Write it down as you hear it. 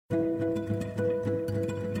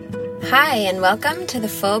Hi, and welcome to the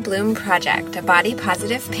Full Bloom Project, a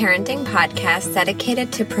body-positive parenting podcast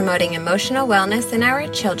dedicated to promoting emotional wellness in our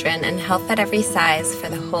children and health at every size for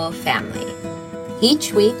the whole family.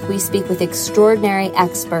 Each week, we speak with extraordinary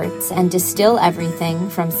experts and distill everything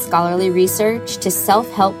from scholarly research to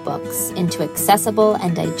self-help books into accessible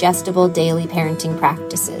and digestible daily parenting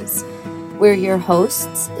practices. We're your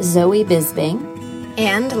hosts, Zoe Bisbing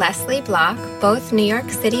and Leslie Block, both New York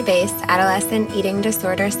City-based adolescent eating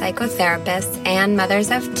disorder psychotherapists and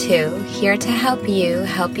mothers of two, here to help you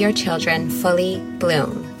help your children fully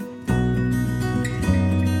bloom.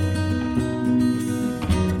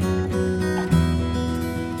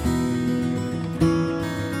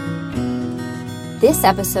 This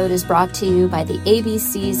episode is brought to you by the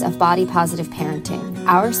ABCs of Body Positive Parenting.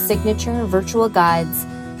 Our signature virtual guides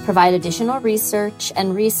provide additional research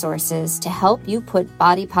and resources to help you put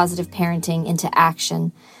body positive parenting into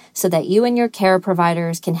action so that you and your care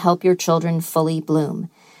providers can help your children fully bloom.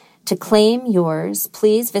 To claim yours,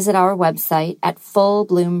 please visit our website at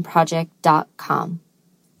fullbloomproject.com.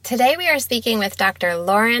 Today we are speaking with Dr.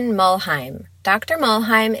 Lauren Muhlheim. Dr.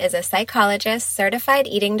 Muhlheim is a psychologist, certified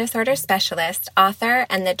eating disorder specialist, author,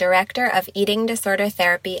 and the director of Eating Disorder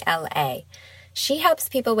Therapy LA. She helps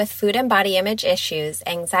people with food and body image issues,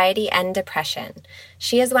 anxiety, and depression.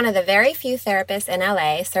 She is one of the very few therapists in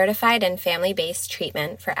LA certified in family-based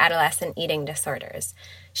treatment for adolescent eating disorders.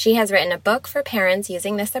 She has written a book for parents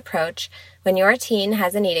using this approach, When Your Teen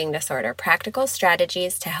Has an Eating Disorder, Practical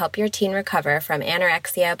Strategies to Help Your Teen Recover from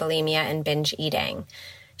Anorexia, Bulimia, and Binge Eating.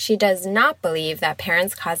 She does not believe that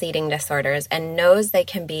parents cause eating disorders and knows they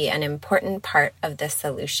can be an important part of the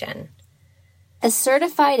solution. As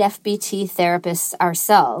certified FBT therapists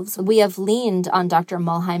ourselves, we have leaned on Dr.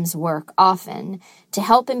 Muhlheim's work often to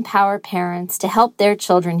help empower parents to help their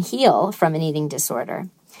children heal from an eating disorder.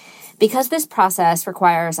 Because this process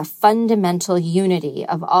requires a fundamental unity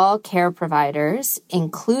of all care providers,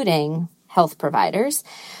 including health providers,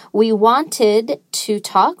 we wanted to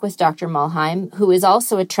talk with Dr. Muhlheim, who is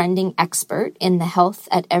also a trending expert in the health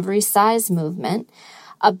at every size movement,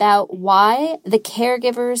 about why the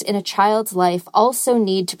caregivers in a child's life also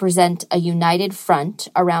need to present a united front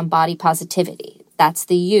around body positivity. That's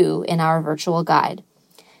the U in our virtual guide.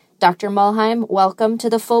 Dr. Muhlheim, welcome to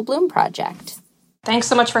the Full Bloom Project. Thanks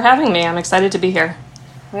so much for having me. I'm excited to be here.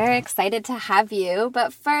 We're excited to have you,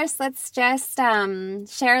 but first let's just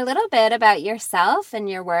share a little bit about yourself and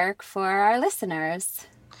your work for our listeners.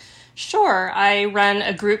 Sure. I run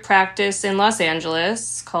a group practice in Los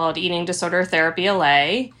Angeles called Eating Disorder Therapy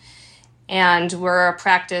LA, and we're a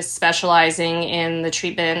practice specializing in the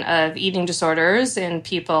treatment of eating disorders in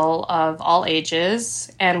people of all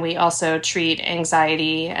ages, and we also treat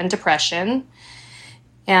anxiety and depression.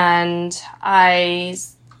 And I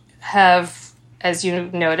have, as you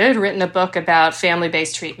noted, written a book about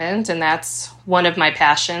family-based treatment, and that's one of my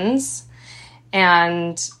passions.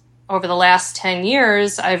 And over the last 10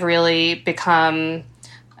 years, I've really become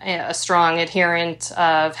a strong adherent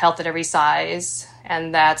of health at every size,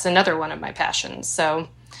 and that's another one of my passions. So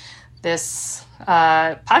this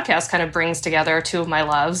podcast kind of brings together two of my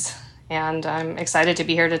loves, and I'm excited to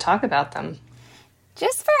be here to talk about them.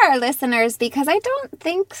 Just for our listeners, because I don't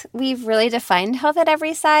think we've really defined health at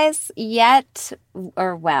every size yet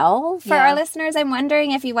or well for our listeners, I'm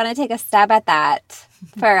wondering if you want to take a stab at that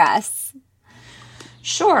for us.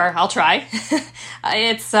 Sure, I'll try.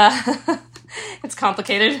 It's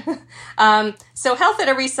complicated. So health at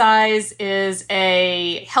every size is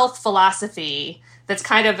a health philosophy that's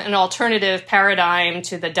kind of an alternative paradigm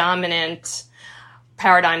to the dominant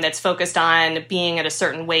paradigm that's focused on being at a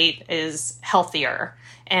certain weight is healthier.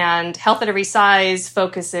 And health at every size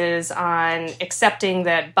focuses on accepting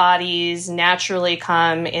that bodies naturally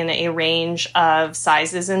come in a range of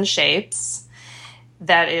sizes and shapes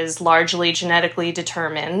that is largely genetically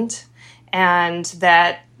determined, and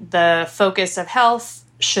that the focus of health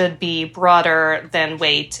should be broader than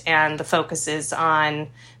weight, and the focus is on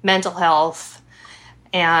mental health,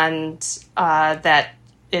 and that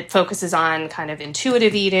it focuses on kind of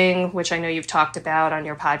intuitive eating, which I know you've talked about on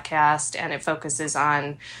your podcast, and it focuses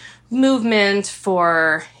on movement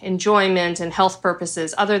for enjoyment and health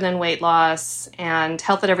purposes other than weight loss. And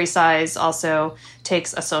health at every size also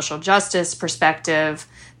takes a social justice perspective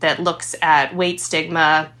that looks at weight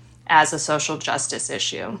stigma as a social justice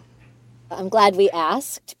issue. I'm glad we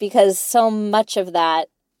asked, because so much of that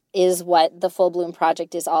is what the Full Bloom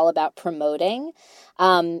Project is all about promoting.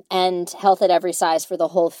 And health at every size for the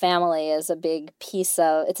whole family is a big piece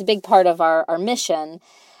of, it's a big part of our mission.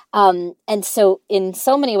 And so in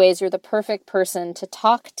so many ways, you're the perfect person to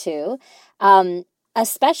talk to.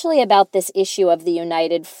 especially about this issue of the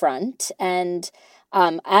united front. And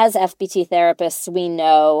as FBT therapists, we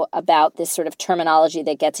know about this sort of terminology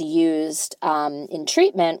that gets used in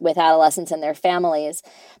treatment with adolescents and their families.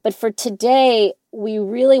 But for today, we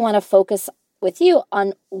really want to focus with you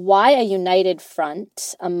on why a united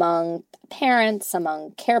front among parents,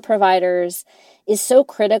 among care providers, is so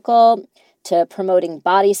critical to promoting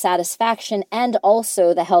body satisfaction and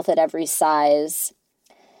also the health at every size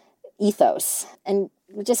ethos. And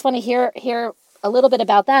we just want to hear a little bit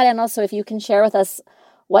about that, and also if you can share with us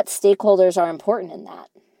what stakeholders are important in that.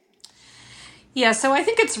 Yeah, so I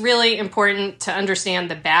think it's really important to understand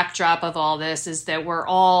the backdrop of all this is that we're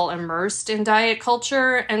all immersed in diet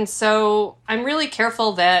culture. And so I'm really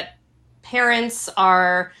careful that parents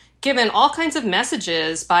are given all kinds of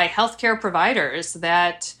messages by healthcare providers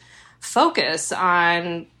that focus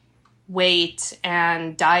on weight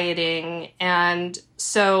and dieting. And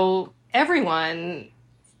so everyone,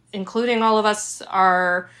 including all of us,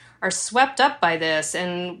 are swept up by this.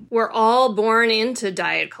 And we're all born into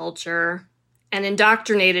diet culture and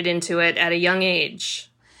indoctrinated into it at a young age.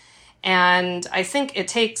 And I think it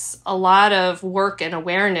takes a lot of work and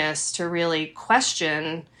awareness to really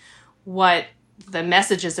question what the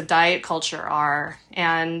messages of diet culture are.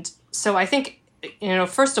 And so I think,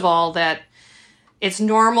 first of all, that it's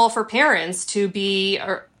normal for parents to be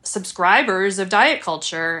subscribers of diet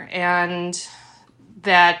culture, and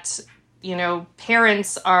that,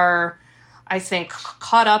 parents are, I think,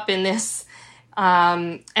 caught up in this,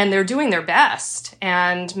 and they're doing their best.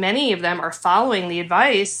 And many of them are following the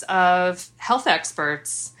advice of health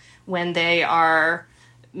experts when they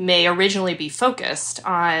may originally be focused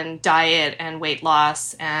on diet and weight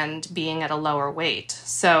loss and being at a lower weight.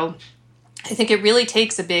 So I think it really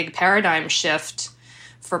takes a big paradigm shift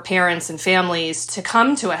for parents and families to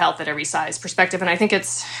come to a health at every size perspective. And I think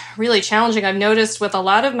it's really challenging. I've noticed with a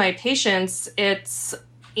lot of my patients, it's,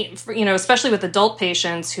 especially with adult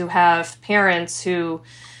patients who have parents who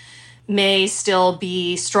may still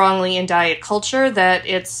be strongly in diet culture, that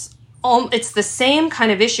it's the same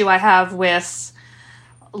kind of issue I have with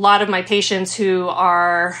a lot of my patients who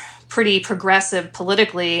are pretty progressive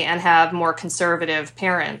politically and have more conservative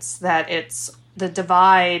parents, that the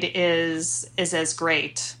divide is as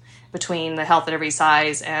great between the health at every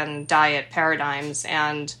size and diet paradigms.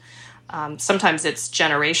 And sometimes it's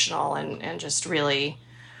generational and just really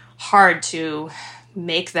hard to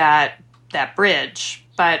make that bridge.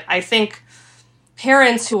 But I think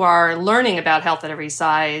parents who are learning about health at every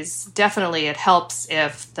size, definitely it helps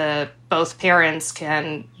if both parents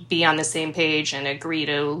can be on the same page and agree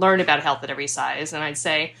to learn about health at every size. And I'd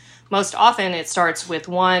say most often it starts with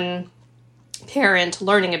one parent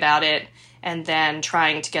learning about it and then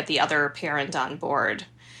trying to get the other parent on board.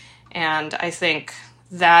 And I think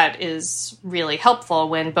that is really helpful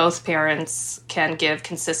when both parents can give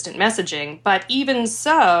consistent messaging. But even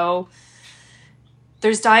so,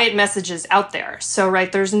 there's diet messages out there. So,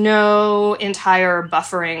 there's no entire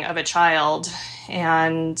buffering of a child,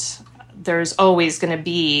 and there's always going to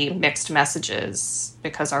be mixed messages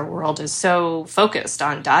because our world is so focused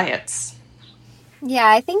on diets. Yeah,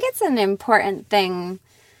 I think it's an important thing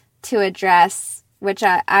to address, which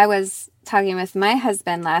I was talking with my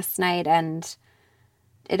husband last night, and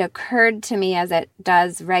it occurred to me, as it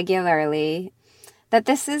does regularly, that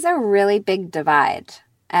this is a really big divide,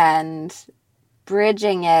 and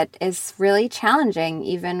bridging it is really challenging,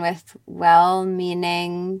 even with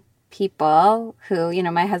well-meaning people who,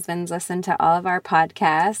 my husband's listened to all of our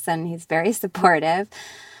podcasts and he's very supportive.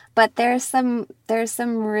 But there's some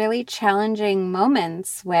really challenging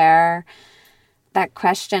moments where that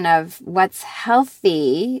question of what's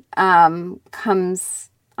healthy comes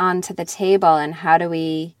onto the table, and how do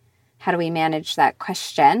we manage that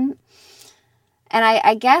question? And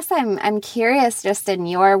I guess I'm curious, just in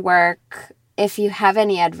your work, if you have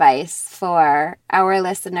any advice for our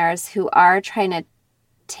listeners who are trying to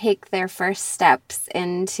take their first steps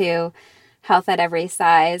into health at every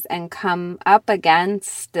size and come up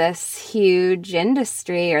against this huge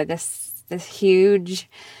industry or this huge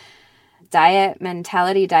diet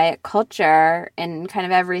mentality, diet culture in kind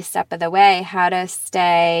of every step of the way, how to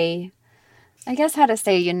stay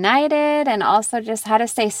united, and also just how to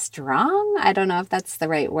stay strong. I don't know if that's the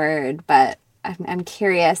right word, but I'm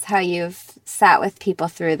curious how you've sat with people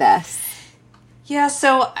through this. Yeah,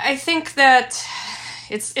 so I think that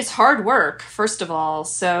it's hard work, first of all.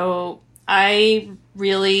 So I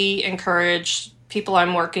really encourage people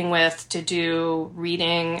I'm working with to do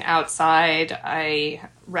reading outside. I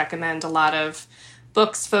recommend a lot of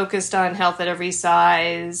books focused on health at every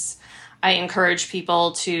size. I encourage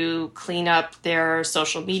people to clean up their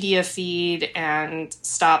social media feed and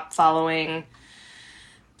stop following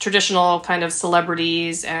traditional kind of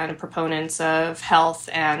celebrities and proponents of health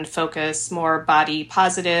and focus more body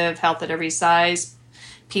positive, health at every size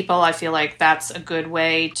people. I feel like that's a good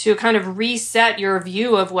way to kind of reset your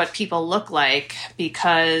view of what people look like,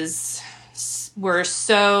 because we're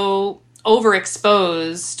so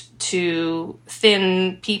overexposed to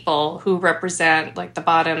thin people who represent like the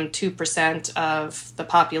bottom 2% of the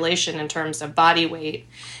population in terms of body weight.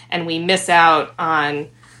 And we miss out on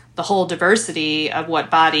the whole diversity of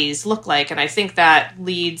what bodies look like. And I think that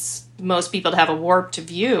leads most people to have a warped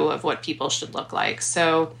view of what people should look like.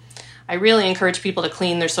 So I really encourage people to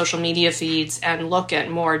clean their social media feeds and look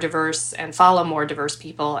at more diverse and follow more diverse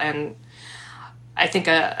people. And I think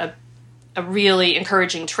a really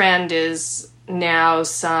encouraging trend is now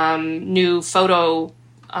some new photo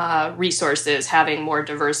resources having more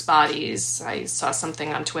diverse bodies. I saw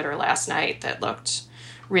something on Twitter last night that looked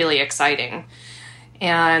really exciting.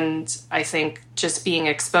 And I think just being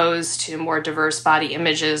exposed to more diverse body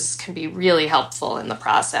images can be really helpful in the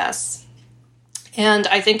process. And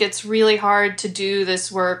I think it's really hard to do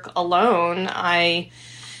this work alone. I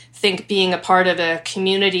think being a part of a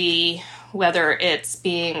community, whether it's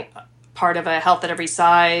being part of a Health at Every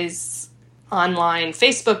Size online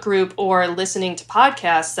Facebook group or listening to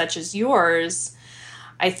podcasts such as yours,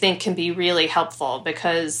 I think can be really helpful,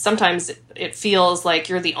 because sometimes it feels like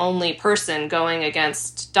you're the only person going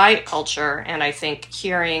against diet culture. And I think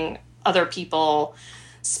hearing other people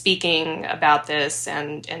speaking about this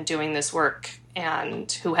and doing this work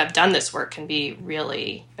and who have done this work can be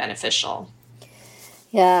really beneficial.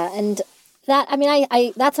 Yeah, and that, I mean,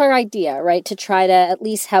 I that's our idea, right? To try to at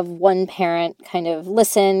least have one parent kind of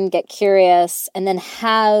listen, get curious, and then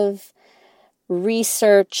have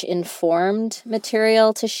research-informed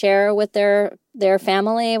material to share with their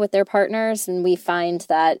family, with their partners. And we find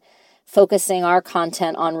that focusing our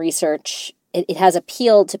content on research, it has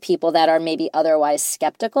appealed to people that are maybe otherwise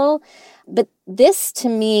skeptical. But this, to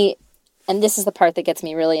me, and this is the part that gets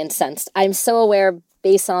me really incensed, I'm so aware,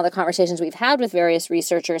 based on all the conversations we've had with various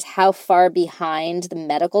researchers, how far behind the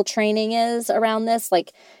medical training is around this,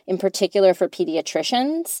 like in particular for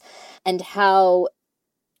pediatricians, and how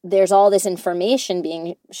there's all this information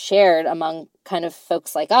being shared among kind of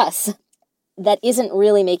folks like us that isn't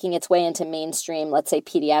really making its way into mainstream, let's say,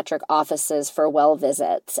 pediatric offices for well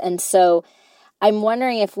visits. And so I'm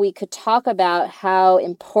wondering if we could talk about how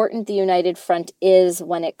important the United Front is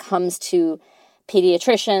when it comes to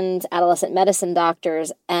pediatricians, adolescent medicine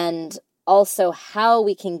doctors, and also how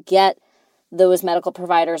we can get those medical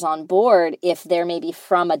providers on board if they're maybe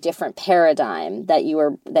from a different paradigm that you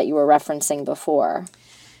were referencing before.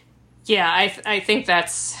 Yeah, I think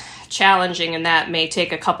that's challenging, and that may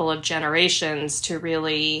take a couple of generations to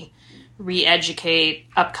really re-educate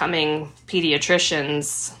upcoming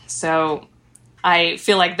pediatricians. So I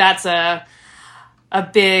feel like that's a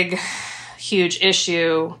big, huge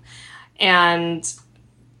issue. And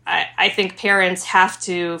I think parents have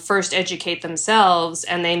to first educate themselves,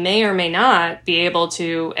 and they may or may not be able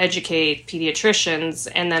to educate pediatricians.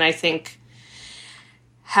 And then I think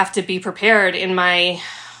have to be prepared. In my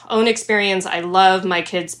own experience, I love my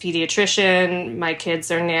kid's pediatrician. My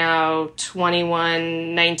kids are now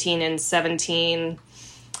 21, 19, and 17.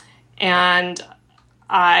 And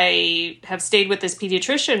I have stayed with this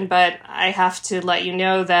pediatrician, but I have to let you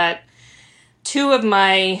know that 2 of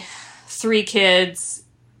my 3 kids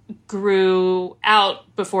grew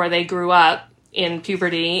out before they grew up in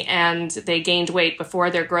puberty, and they gained weight before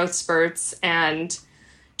their growth spurts. And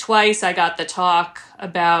twice I got the talk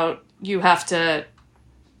about you have to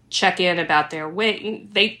check in about their weight.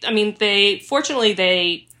 Fortunately,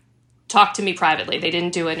 they talked to me privately. They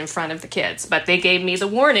didn't do it in front of the kids, but they gave me the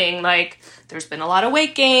warning, like, there's been a lot of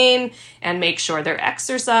weight gain, and make sure they're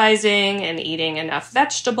exercising and eating enough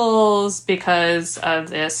vegetables because of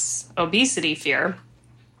this obesity fear.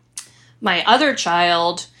 My other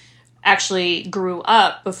child actually grew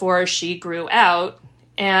up before she grew out,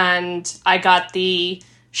 and I got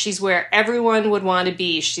she's where everyone would want to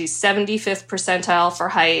be. She's 75th percentile for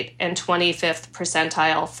height and 25th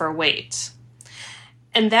percentile for weight.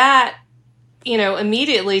 And that,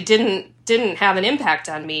 immediately didn't have an impact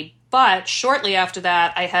on me. But shortly after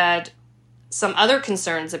that, I had some other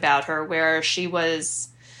concerns about her, where she was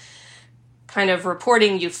kind of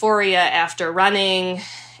reporting euphoria after running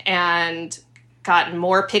and gotten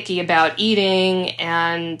more picky about eating.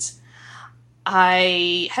 And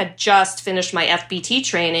I had just finished my FBT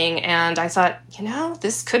training, and I thought,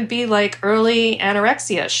 this could be like early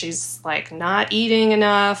anorexia. She's like not eating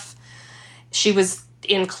enough. She was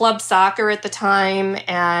in club soccer at the time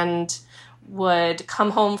and would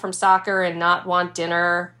come home from soccer and not want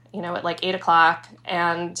dinner, at like 8:00.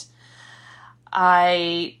 And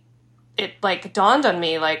it like dawned on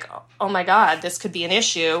me like, oh my God, this could be an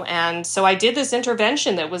issue. And so I did this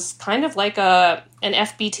intervention that was kind of like an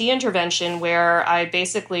FBT intervention where I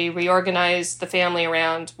basically reorganized the family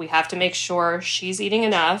around, we have to make sure she's eating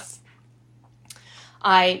enough.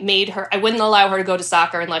 I wouldn't allow her to go to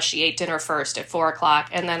soccer unless she ate dinner first at 4:00.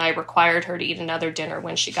 And then I required her to eat another dinner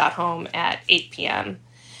when she got home at 8 p.m.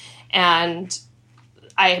 And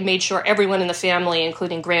I made sure everyone in the family,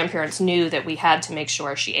 including grandparents, knew that we had to make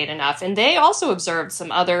sure she ate enough. And they also observed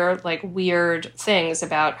some other like weird things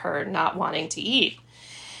about her not wanting to eat.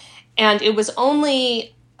 And it was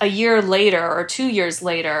only a year later or 2 years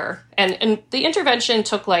later, and the intervention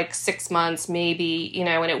took like 6 months maybe,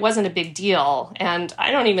 and it wasn't a big deal. And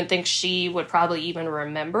I don't even think she would probably even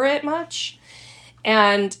remember it much.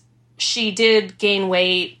 And she did gain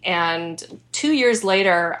weight, and 2 years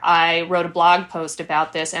later, I wrote a blog post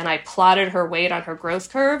about this, and I plotted her weight on her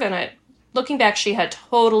growth curve, and looking back, she had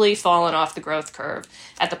totally fallen off the growth curve.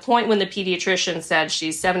 At the point when the pediatrician said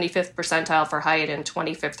she's 75th percentile for height and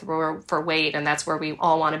 25th for weight, and that's where we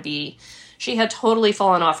all want to be, she had totally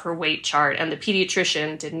fallen off her weight chart, and the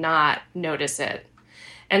pediatrician did not notice it.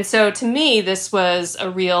 And so to me, this was a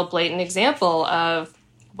real blatant example of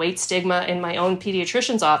weight stigma in my own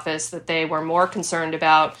pediatrician's office, that they were more concerned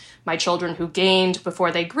about my children who gained before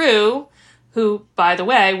they grew, who, by the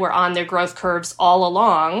way, were on their growth curves all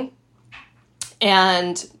along,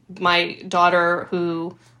 and my daughter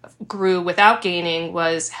who grew without gaining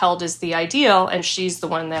was held as the ideal, and she's the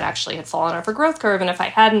one that actually had fallen off her growth curve. And if I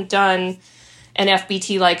hadn't done an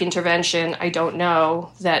FBT-like intervention, I don't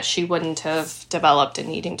know that she wouldn't have developed an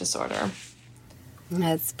eating disorder.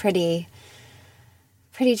 It's pretty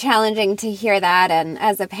challenging to hear that. And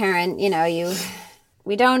as a parent,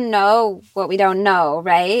 we don't know what we don't know,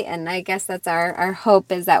 right? And I guess that's our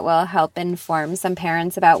hope, is that we'll help inform some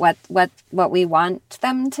parents about what we want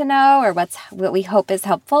them to know, or what we hope is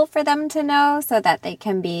helpful for them to know, so that they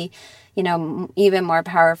can be, even more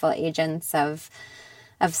powerful agents of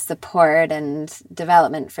support and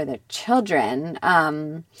development for their children.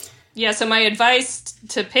 Yeah, so my advice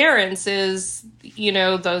to parents is,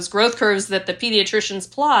 those growth curves that the pediatricians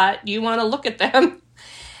plot, you want to look at them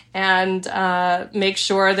and make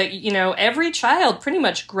sure that, every child pretty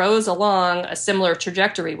much grows along a similar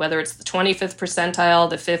trajectory, whether it's the 25th percentile,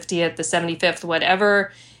 the 50th, the 75th,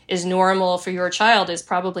 whatever is normal for your child is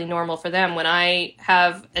probably normal for them. When I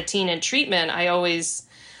have a teen in treatment, I always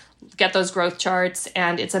get those growth charts,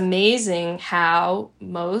 and it's amazing how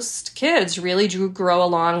most kids really do grow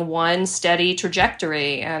along one steady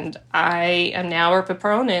trajectory. And I am now a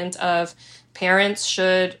proponent of parents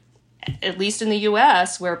should, at least in the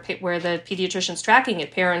U.S., where the pediatrician's tracking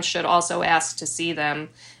it, parents should also ask to see them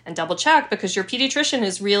and double check, because your pediatrician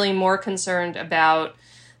is really more concerned about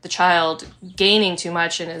the child gaining too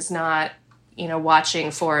much and is not,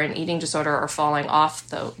 watching for an eating disorder or falling off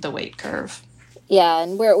the weight curve. Yeah,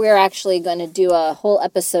 and we're actually going to do a whole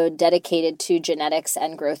episode dedicated to genetics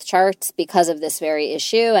and growth charts because of this very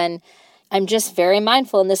issue. And I'm just very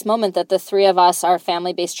mindful in this moment that the three of us are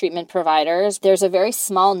family-based treatment providers. There's a very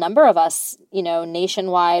small number of us,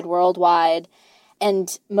 nationwide, worldwide,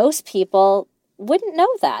 and most people wouldn't know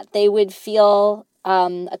that. They would feel,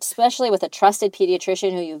 especially with a trusted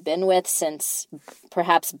pediatrician who you've been with since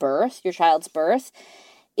perhaps birth, your child's birth,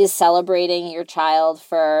 is celebrating your child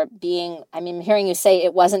for being, hearing you say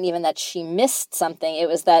it wasn't even that she missed something, it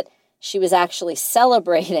was that she was actually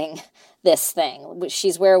celebrating this thing.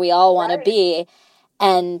 She's where we all want to be,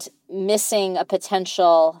 and missing a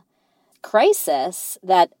potential crisis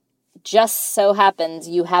that just so happens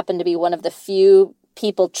you happen to be one of the few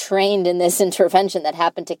people trained in this intervention that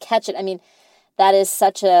happened to catch it. That is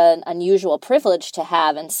such an unusual privilege to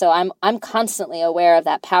have. And so I'm constantly aware of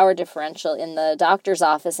that power differential in the doctor's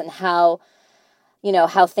office, and how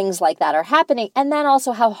things like that are happening. And then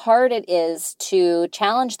also how hard it is to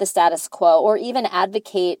challenge the status quo, or even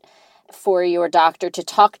advocate for your doctor to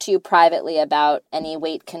talk to you privately about any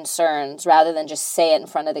weight concerns rather than just say it in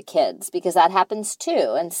front of the kids, because that happens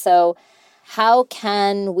too. And so how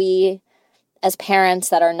can we, as parents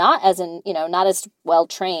that are not as well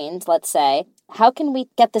trained, let's say, how can we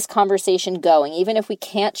get this conversation going? Even if we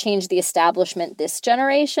can't change the establishment this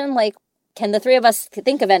generation, can the three of us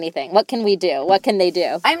think of anything? What can we do? What can they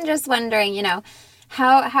do? I'm just wondering,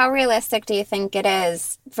 how realistic do you think it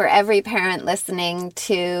is for every parent listening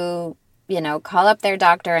to, call up their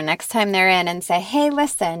doctor next time they're in and say, hey,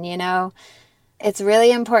 listen, it's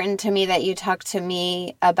really important to me that you talk to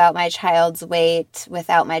me about my child's weight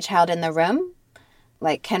without my child in the room.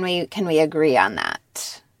 Like, can we agree on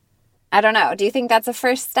that? I don't know. Do you think that's a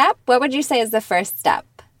first step? What would you say is the first step?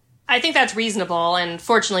 I think that's reasonable. And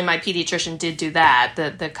fortunately, my pediatrician did do that.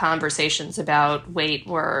 The conversations about weight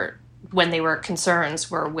were, when they were concerns,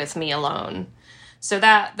 were with me alone. So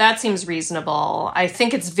that seems reasonable. I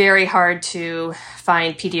think it's very hard to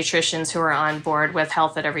find pediatricians who are on board with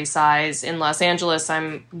health at every size. In Los Angeles,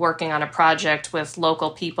 I'm working on a project with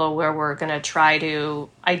local people where we're going to try to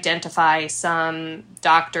identify some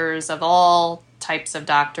doctors of all types of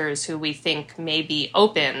doctors who we think may be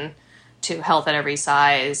open to health at every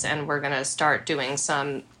size, and we're going to start doing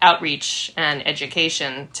some outreach and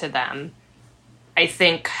education to them. I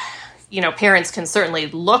think parents can certainly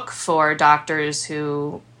look for doctors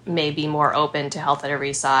who may be more open to health at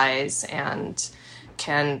every size and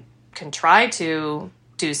can try to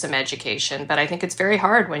do some education. But I think it's very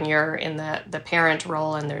hard when you're in the parent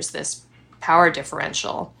role and there's this power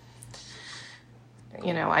differential.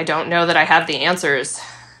 I don't know that I have the answers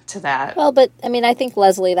to that. Well, but I mean, I think,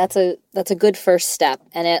 Leslie, that's a good first step,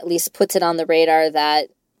 and it at least puts it on the radar that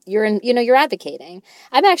you're advocating.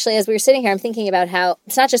 I'm actually, as we were sitting here, I'm thinking about how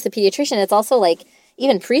it's not just the pediatrician, it's also like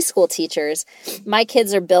even preschool teachers. My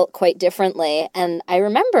kids are built quite differently. And I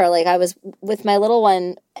remember I was with my little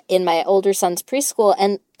one in my older son's preschool,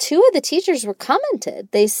 and two of the teachers were commented.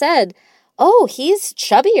 They said, "Oh, he's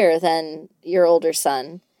chubbier than your older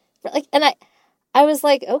son." And I was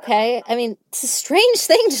like, okay. I mean, it's a strange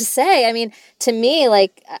thing to say. I mean, to me,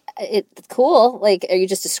 it's cool. Are you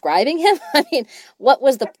just describing him? I mean, what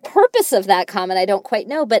was the purpose of that comment? I don't quite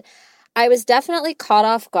know. But I was definitely caught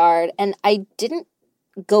off guard. And I didn't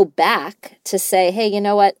go back to say, hey, you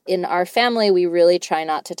know what? In our family, we really try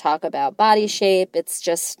not to talk about body shape. It's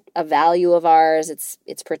just a value of ours.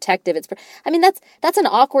 It's protective. That's an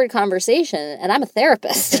awkward conversation. And I'm a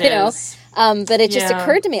therapist, but it just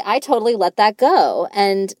occurred to me, I totally let that go.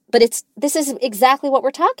 But this is exactly what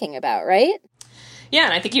we're talking about, right? Yeah,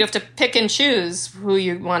 and I think you have to pick and choose who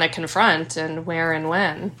you want to confront and where and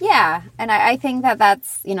when. Yeah, and I think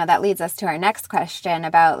that's, that leads us to our next question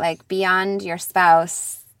about beyond your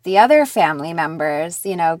spouse, the other family members,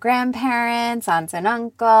 grandparents, aunts and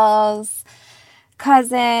uncles,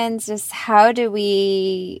 cousins, just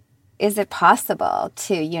is it possible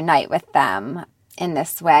to unite with them in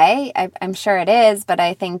this way? I'm sure it is, but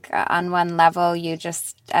I think on one level, you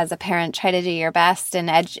just, as a parent, try to do your best in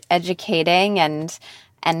educating and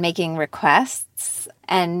making requests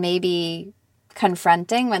and maybe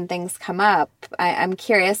confronting when things come up. I'm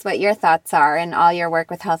curious what your thoughts are in all your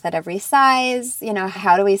work with health at every size.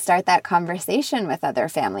 How do we start that conversation with other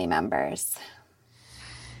family members?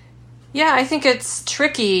 Yeah, I think it's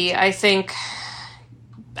tricky. I think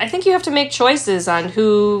you have to make choices on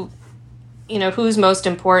who's most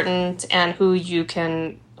important and who you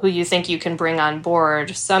think you can bring on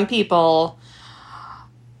board. Some people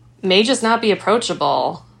may just not be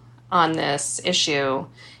approachable on this issue.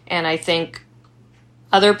 And I think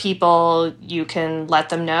other people, you can let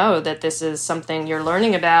them know that this is something you're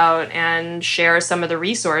learning about and share some of the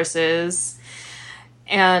resources.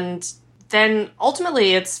 And then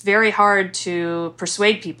ultimately it's very hard to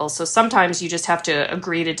persuade people. So sometimes you just have to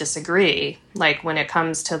agree to disagree. When it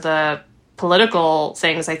comes to the political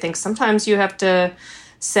things, I think sometimes you have to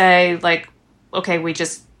say, okay, we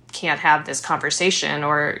just can't have this conversation,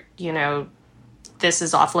 or, this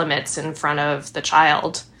is off limits in front of the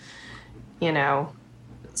child,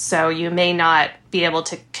 So you may not be able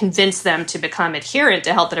to convince them to become adherent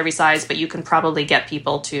to health at every size, but you can probably get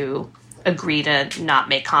people to agree to not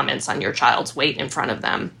make comments on your child's weight in front of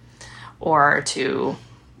them, or to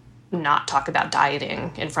not talk about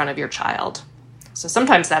dieting in front of your child. So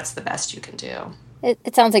sometimes that's the best you can do.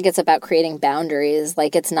 It sounds like it's about creating boundaries.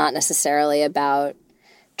 It's not necessarily about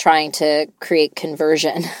trying to create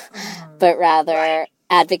conversion, but rather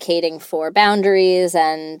advocating for boundaries.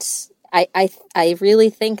 And I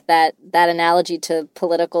really think that analogy to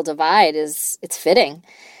political divide it's fitting,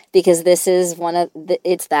 because this is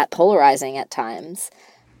it's that polarizing at times.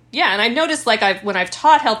 Yeah, and I've noticed when I've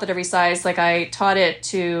taught health at every size, I taught it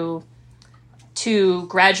to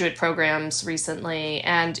graduate programs recently,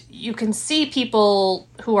 and you can see people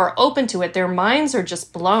who are open to it, their minds are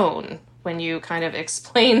just blown when you kind of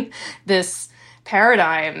explain this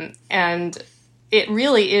paradigm. And it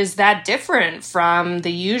really is that different from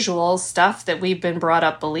the usual stuff that we've been brought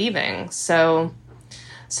up believing. So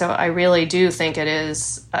I really do think it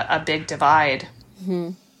is a big divide.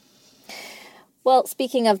 Mm-hmm. Well,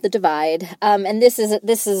 speaking of the divide, and this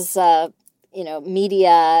is media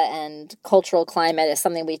and cultural climate is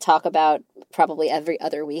something we talk about probably every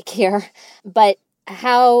other week here. But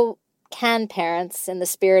how can parents, in the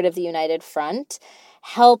spirit of the United Front,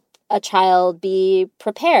 help a child be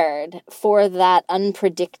prepared for that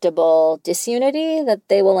unpredictable disunity that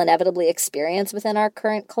they will inevitably experience within our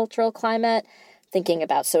current cultural climate, thinking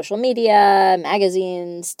about social media,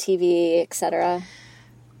 magazines, TV, etc.?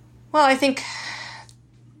 Well, I think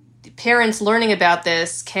parents learning about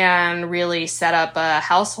this can really set up a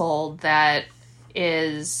household that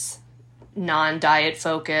is non-diet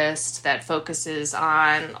focused, that focuses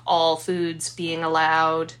on all foods being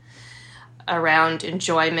allowed, around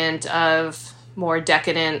enjoyment of more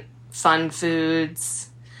decadent, fun foods.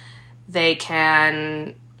 They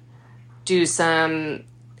can do some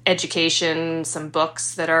education, some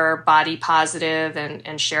books that are body positive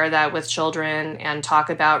and share that with children and talk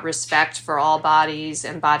about respect for all bodies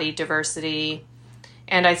and body diversity.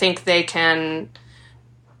 And I think they can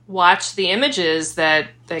watch the images that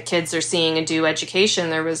the kids are seeing and do education.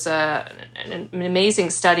 There was an amazing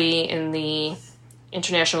study in the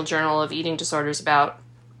International Journal of Eating Disorders about,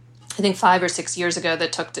 I think, 5 or 6 years ago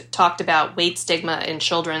that talked about weight stigma in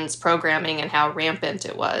children's programming and how rampant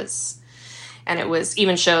it was. And it was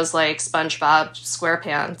even shows like SpongeBob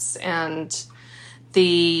SquarePants. And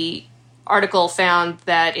the article found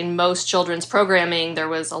that in most children's programming, there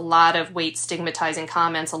was a lot of weight stigmatizing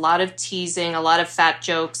comments, a lot of teasing, a lot of fat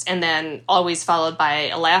jokes, and then always followed by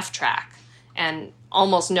a laugh track. And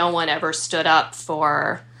almost no one ever stood up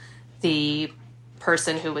for the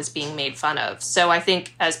person who was being made fun of. So I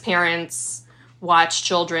think as parents watch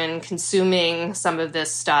children consuming some of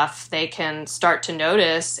this stuff, they can start to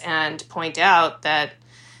notice and point out that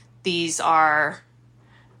these are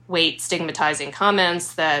weight stigmatizing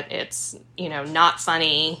comments, that it's, not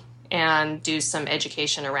funny, and do some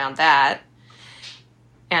education around that.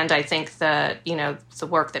 And I think that, the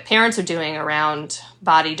work that parents are doing around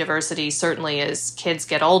body diversity, certainly as kids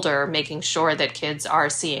get older, making sure that kids are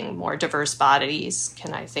seeing more diverse bodies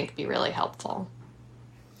can, I think, be really helpful.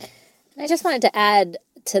 I just wanted to add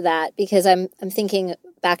to that because I'm thinking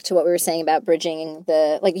back to what we were saying about bridging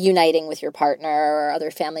uniting with your partner or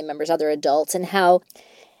other family members, other adults, and how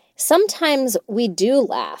sometimes we do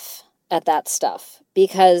laugh at that stuff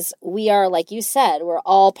because we are, like you said, we're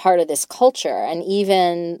all part of this culture, and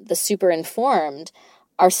even the super informed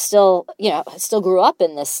are still grew up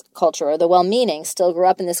in this culture, or the well-meaning still grew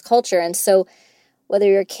up in this culture. And so whether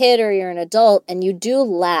you're a kid or you're an adult and you do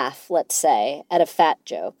laugh, let's say, at a fat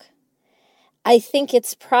joke, I think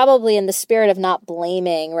it's probably in the spirit of not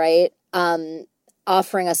blaming, right?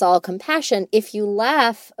 Offering us all compassion. If you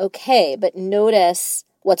laugh, okay, but notice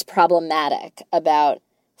what's problematic about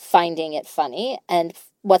finding it funny and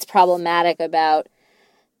what's problematic about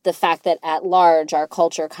the fact that at large our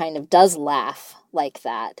culture kind of does laugh like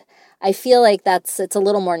that. I feel like it's a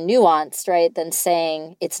little more nuanced, right, than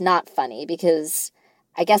saying it's not funny, because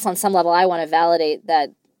I guess on some level I want to validate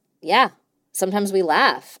that, yeah, sometimes we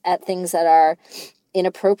laugh at things that are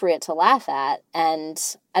inappropriate to laugh at. And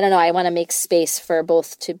I don't know, I want to make space for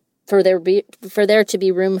for there to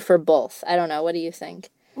be room for both. I don't know. What do you think?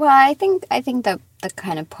 Well, I think the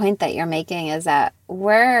kind of point that you're making is that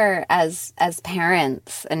we're as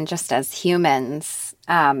parents and just as humans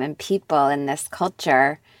and people in this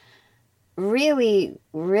culture really,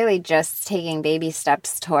 really just taking baby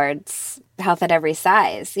steps towards health at every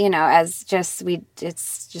size,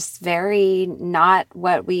 it's just very not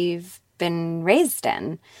what we've been raised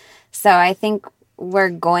in. So I think we're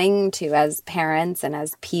going to, as parents and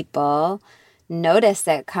as people, notice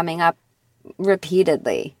it coming up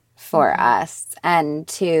repeatedly for us, and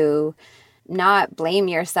to not blame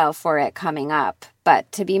yourself for it coming up,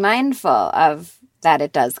 but to be mindful of that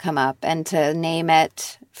it does come up and to name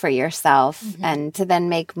it for yourself, and to then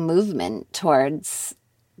make movement towards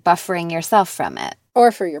buffering yourself from it.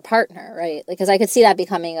 Or for your partner, right? Because I could see that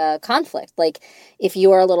becoming a conflict. Like, if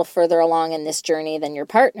you are a little further along in this journey than your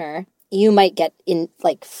partner, you might get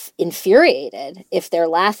infuriated if they're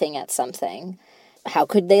laughing at something. How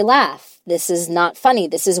could they laugh? This is not funny.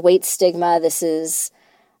 This is weight stigma. This is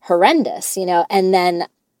horrendous, and then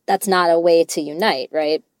that's not a way to unite,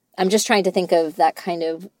 right? I'm just trying to think of that kind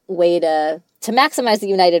of way to maximize the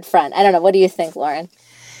united front. I don't know. What do you think, Lauren?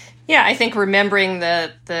 Yeah, I think remembering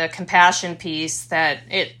the compassion piece, that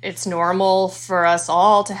it's normal for us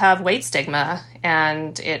all to have weight stigma,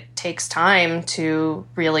 and it takes time to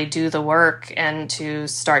really do the work and to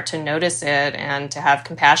start to notice it and to have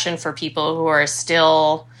compassion for people who are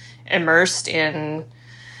still immersed in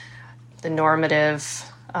the normative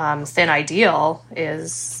thin ideal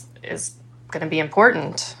is going to be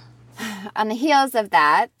important. On the heels of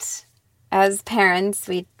that, as parents,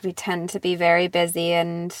 we tend to be very busy,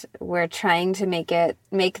 and we're trying to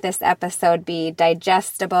make this episode be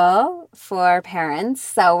digestible for parents.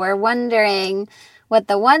 So we're wondering what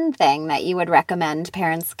the one thing that you would recommend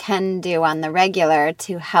parents can do on the regular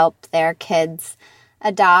to help their kids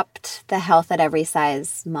adopt the health at every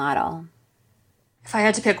size model. If I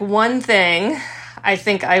had to pick one thing, I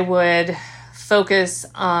think I would focus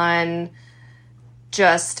on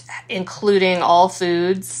just including all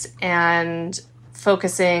foods and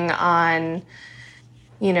focusing on,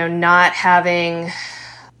 not having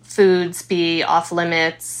foods be off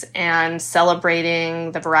limits and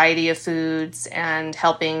celebrating the variety of foods and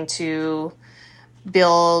helping to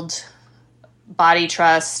build body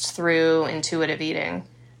trust through intuitive eating.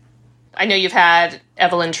 I know you've had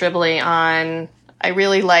Evelyn Tribbley on. I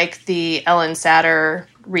really like the Ellen Satter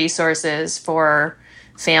resources for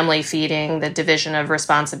family feeding, the division of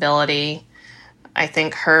responsibility. I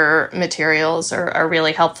think her materials are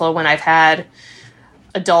really helpful when I've had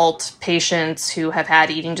adult patients who have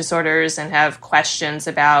had eating disorders and have questions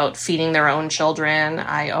about feeding their own children.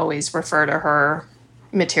 I always refer to her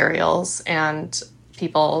materials, and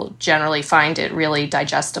people generally find it really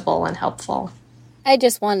digestible and helpful. I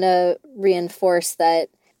just want to reinforce that,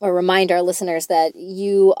 or remind our listeners that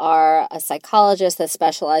you are a psychologist that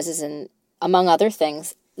specializes in, among other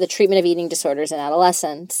things, the treatment of eating disorders in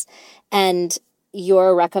adolescents. And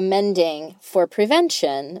you're recommending for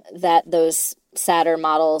prevention that those Satter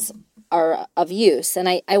models are of use. And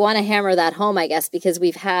I want to hammer that home, I guess, because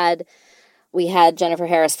we had Jennifer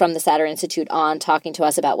Harris from the Satter Institute on talking to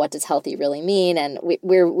us about what does healthy really mean. And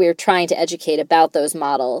we're trying to educate about those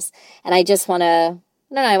models. And I just want to,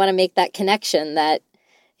 I want to make that connection that,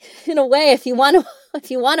 in a way, if you want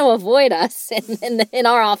to avoid us in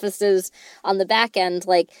our offices on the back end,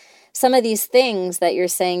 like some of these things that you're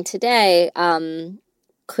saying today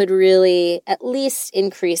could really at least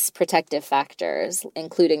increase protective factors,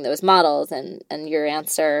 including those models and your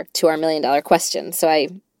answer to our $1 million question. So I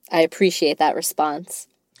appreciate that response.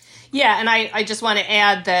 Yeah, and I just want to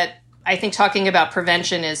add that I think talking about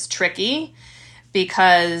prevention is tricky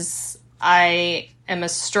because I am a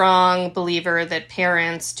strong believer that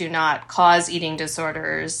parents do not cause eating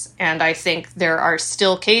disorders. And I think there are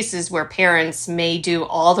still cases where parents may do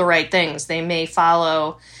all the right things. They may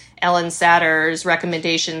follow Ellen Satter's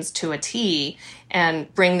recommendations to a T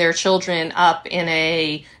and bring their children up in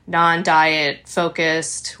a non-diet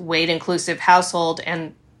focused, weight-inclusive household,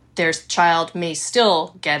 and their child may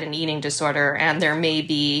still get an eating disorder, and there may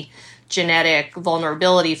be genetic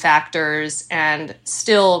vulnerability factors and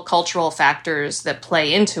still cultural factors that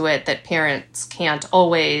play into it that parents can't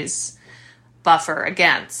always buffer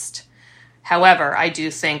against. However, I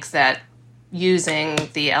do think that using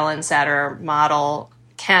the Ellen Satter model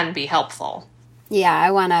can be helpful. Yeah,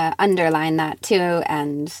 I want to underline that too.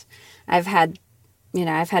 And I've had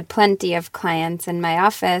plenty of clients in my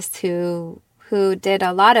office who did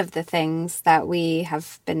a lot of the things that we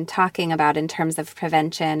have been talking about in terms of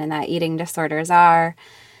prevention, and that eating disorders are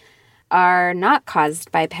not caused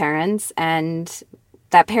by parents, and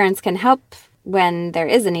that parents can help when there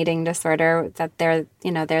is an eating disorder, that they're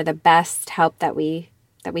the best help that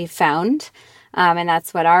we've found. And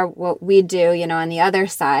that's what we do, on the other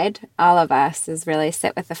side, all of us, is really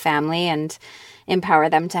sit with the family and empower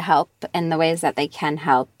them to help in the ways that they can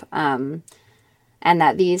help. And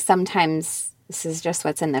that this is just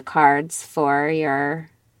what's in the cards for your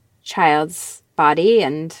child's body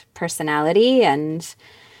and personality, and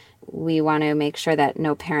we want to make sure that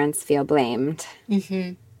no parents feel blamed.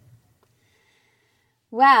 Mm-hmm.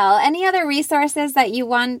 Well, any other resources that you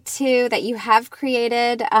have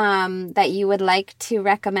created that you would like to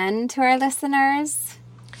recommend to our listeners?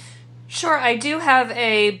 Sure. I do have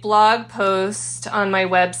a blog post on my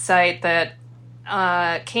website that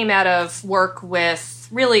came out of work with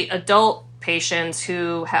really adult patients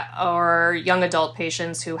or young adult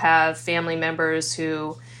patients who have family members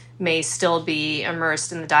who may still be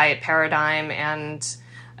immersed in the diet paradigm. And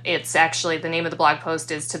it's actually, the name of the blog post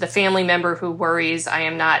is "To the Family Member Who Worries I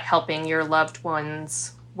Am Not Helping Your Loved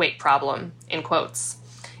One's Weight Problem," in quotes.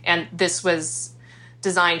 And this was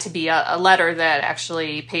designed to be a letter that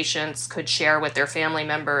actually patients could share with their family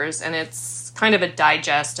members. And it's kind of a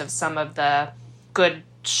digest of some of the good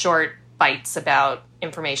short bites about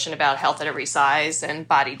information about health at every size and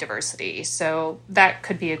body diversity. So that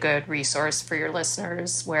could be a good resource for your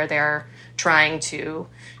listeners where they're trying to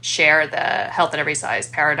share the health at every size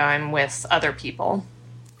paradigm with other people.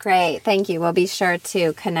 Great. Thank you. We'll be sure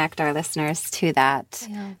to connect our listeners to that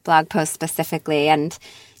blog post specifically. And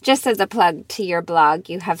just as a plug to your blog,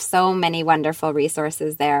 you have so many wonderful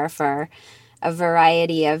resources there for a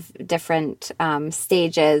variety of different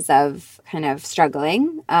stages of kind of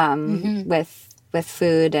struggling with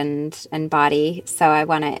food and body. So I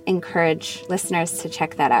want to encourage listeners to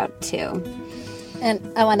check that out too. And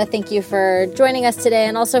I want to thank you for joining us today,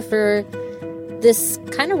 and also for this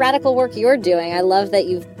kind of radical work you're doing. I love that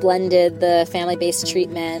you've blended the family-based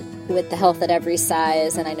treatment with the health at every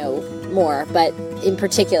size, and I know more, but in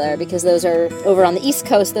particular, because those are over on the East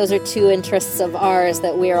Coast, those are two interests of ours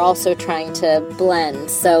that we are also trying to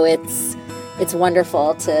blend. So it's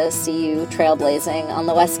wonderful to see you trailblazing on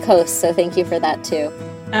the West Coast. So thank you for that too.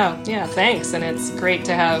 Oh, yeah, thanks. And it's great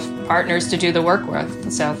to have partners to do the work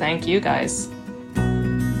with. So thank you guys.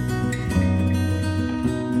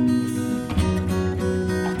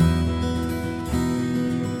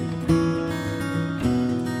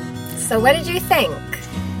 So what did you think?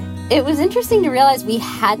 It was interesting to realize we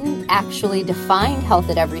hadn't actually defined health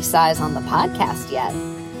at every size on the podcast yet.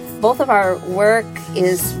 Both of our work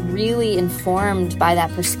is really informed by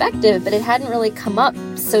that perspective, but it hadn't really come up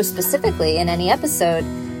so specifically in any episode.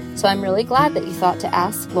 So I'm really glad that you thought to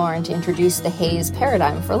ask Lauren to introduce the HAES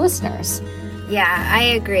paradigm for listeners. Yeah, I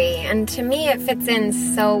agree. And to me, it fits in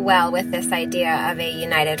so well with this idea of a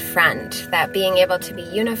united front, that being able to be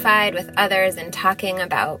unified with others and talking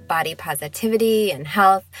about body positivity and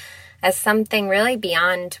health as something really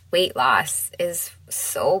beyond weight loss is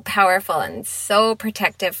so powerful and so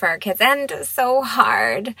protective for our kids, and so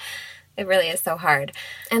hard. It really is so hard.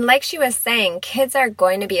 And like she was saying, kids are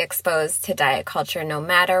going to be exposed to diet culture no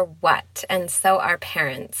matter what, and so are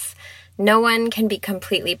parents. No one can be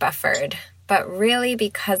completely buffered. But really,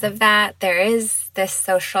 because of that, there is this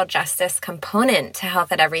social justice component to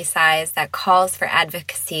health at every size that calls for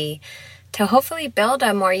advocacy to hopefully build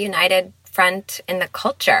a more united front in the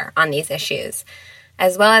culture on these issues,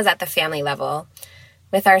 as well as at the family level,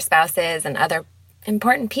 with our spouses and other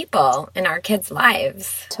important people in our kids'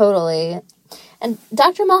 lives. Totally. And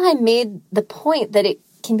Dr. Muhlheim made the point that it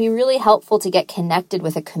can be really helpful to get connected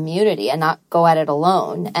with a community and not go at it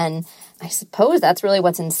alone. And I suppose that's really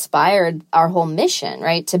what's inspired our whole mission,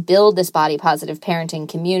 right? To build this body positive parenting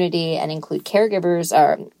community and include caregivers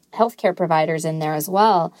or healthcare providers in there as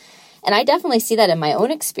well. And I definitely see that in my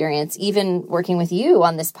own experience, even working with you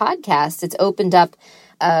on this podcast. It's opened up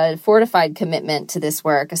a fortified commitment to this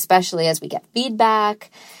work, especially as we get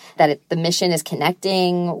feedback, that the mission is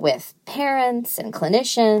connecting with parents and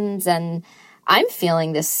clinicians. And I'm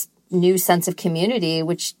feeling this new sense of community,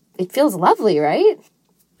 which it feels lovely, right?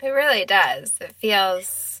 It really does. It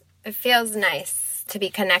feels nice to be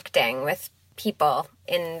connecting with people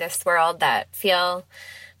in this world that feel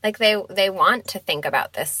like they want to think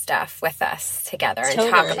about this stuff with us together and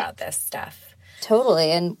talk about this stuff.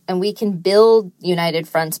 Totally. And we can build united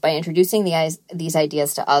fronts by introducing these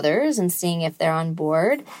ideas to others and seeing if they're on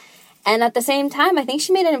board. And at the same time, I think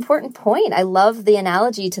she made an important point. I love the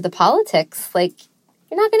analogy to the politics. Like,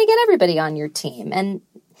 you're not going to get everybody on your team. And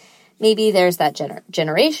maybe there's that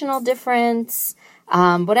generational difference.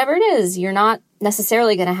 Whatever it is, you're not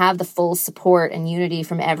necessarily going to have the full support and unity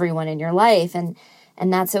from everyone in your life. And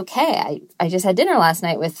that's okay. I just had dinner last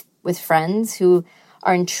night with friends who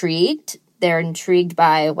are intrigued. They're intrigued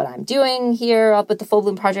by what I'm doing here up at the Full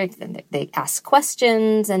Bloom Project. And they ask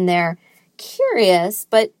questions and they're curious,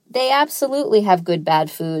 but they absolutely have good, bad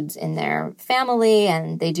foods in their family.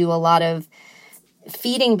 And they do a lot of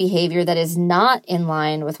feeding behavior that is not in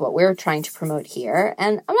line with what we're trying to promote here.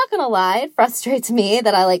 And I'm not going to lie, it frustrates me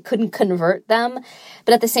that I couldn't convert them.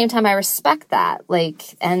 But at the same time, I respect that.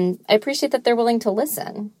 And I appreciate that they're willing to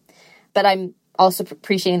listen. But I'm also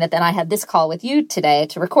appreciating that then I had this call with you today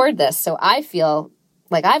to record this. So I feel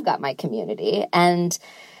like I've got my community. And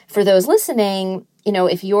for those listening,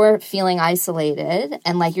 if you're feeling isolated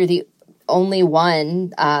and like you're the only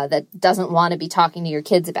one that doesn't want to be talking to your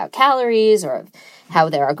kids about calories or how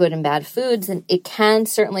there are good and bad foods, and it can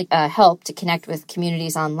certainly help to connect with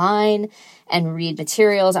communities online and read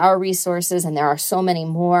materials, our resources, and there are so many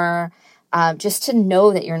more, just to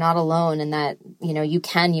know that you're not alone and that, you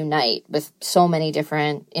can unite with so many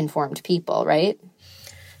different informed people, right?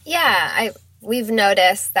 Yeah, we've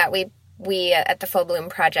noticed that we at the Full Bloom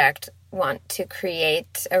Project want to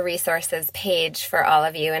create a resources page for all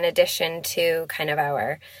of you in addition to kind of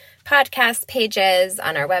our podcast pages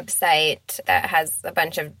on our website that has a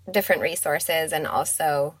bunch of different resources, and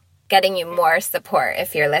also getting you more support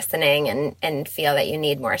if you're listening and feel that you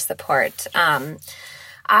need more support.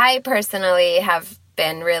 I personally have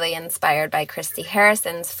been really inspired by Christy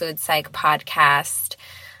Harrison's Food Psych podcast.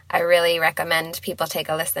 I really recommend people take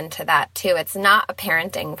a listen to that too. It's not a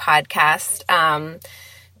parenting podcast,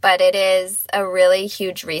 but it is a really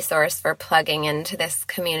huge resource for plugging into this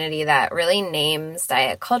community that really names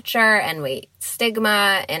diet culture and weight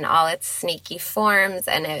stigma in all its sneaky forms.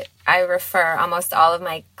 And I refer almost all of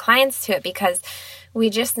my clients to it because we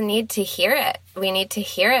just need to hear it. We need to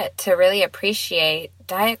hear it to really appreciate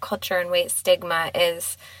diet culture and weight stigma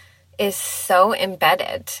is so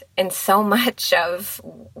embedded in so much of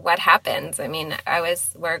what happens. I mean,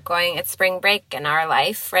 it's spring break in our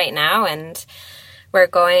life right now, and we're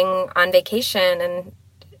going on vacation. And,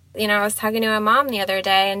 I was talking to a mom the other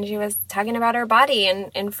day, and she was talking about her body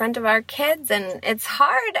in front of our kids. And it's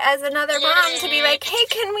hard as another mom to be like, hey,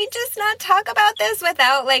 can we just not talk about this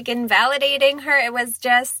without invalidating her? It was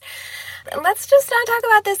just, let's just not talk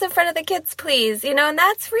about this in front of the kids, please. And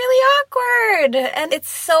that's really awkward. And it's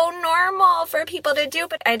so normal for people to do.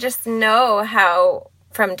 But I just know how,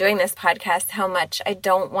 from doing this podcast, how much I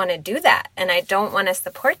don't want to do that. And I don't want to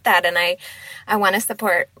support that. And I want to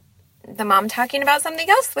support the mom talking about something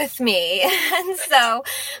else with me. And so,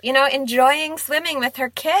 enjoying swimming with her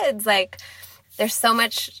kids, there's so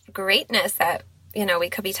much greatness that, we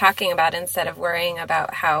could be talking about instead of worrying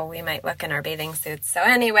about how we might look in our bathing suits. So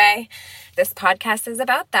anyway, this podcast is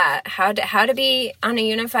about that. How to be on a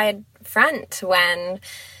unified front when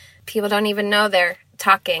people don't even know they're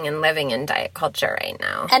talking and living in diet culture right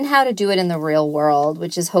now. And how to do it in the real world,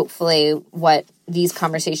 which is hopefully what these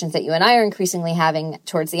conversations that you and I are increasingly having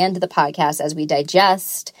towards the end of the podcast as we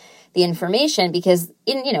digest the information, because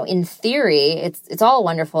in theory, it's all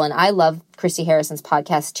wonderful. And I love Christy Harrison's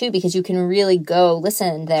podcast too, because you can really go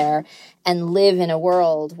listen there and live in a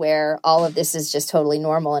world where all of this is just totally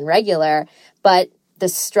normal and regular. But the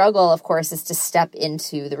struggle, of course, is to step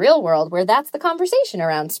into the real world where that's the conversation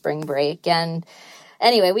around spring break. And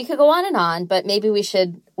anyway, we could go on, but maybe we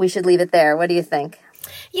should leave it there. What do you think?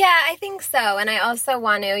 Yeah, I think so. And I also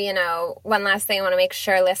want to, one last thing I want to make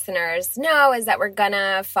sure listeners know is that we're going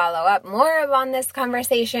to follow up more on this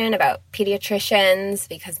conversation about pediatricians,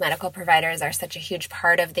 because medical providers are such a huge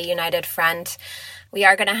part of the United Front. We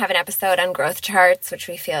are going to have an episode on growth charts, which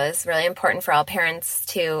we feel is really important for all parents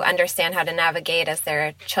to understand how to navigate as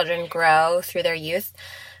their children grow through their youth.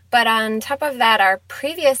 But on top of that, our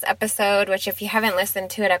previous episode, which if you haven't listened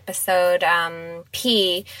to it, episode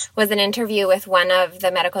P, was an interview with one of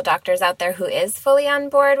the medical doctors out there who is fully on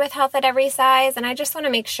board with health at every size. And I just want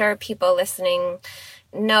to make sure people listening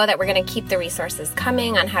know that we're going to keep the resources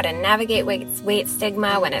coming on how to navigate weight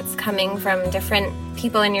stigma when it's coming from different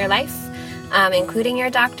people in your life, including your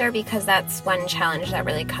doctor, because that's one challenge that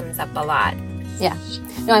really comes up a lot. Yeah.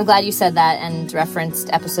 No, I'm glad you said that and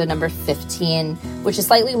referenced episode number 15, which is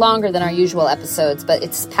slightly longer than our usual episodes, but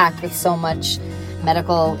it's packed with so much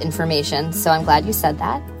medical information. So I'm glad you said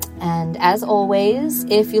that. And as always,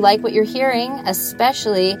 if you like what you're hearing,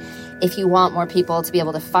 especially if you want more people to be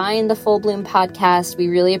able to find the Full Bloom podcast, we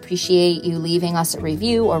really appreciate you leaving us a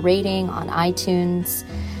review or rating on iTunes.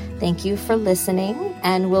 Thank you for listening,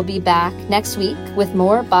 and we'll be back next week with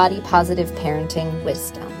more body positive parenting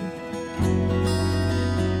wisdom.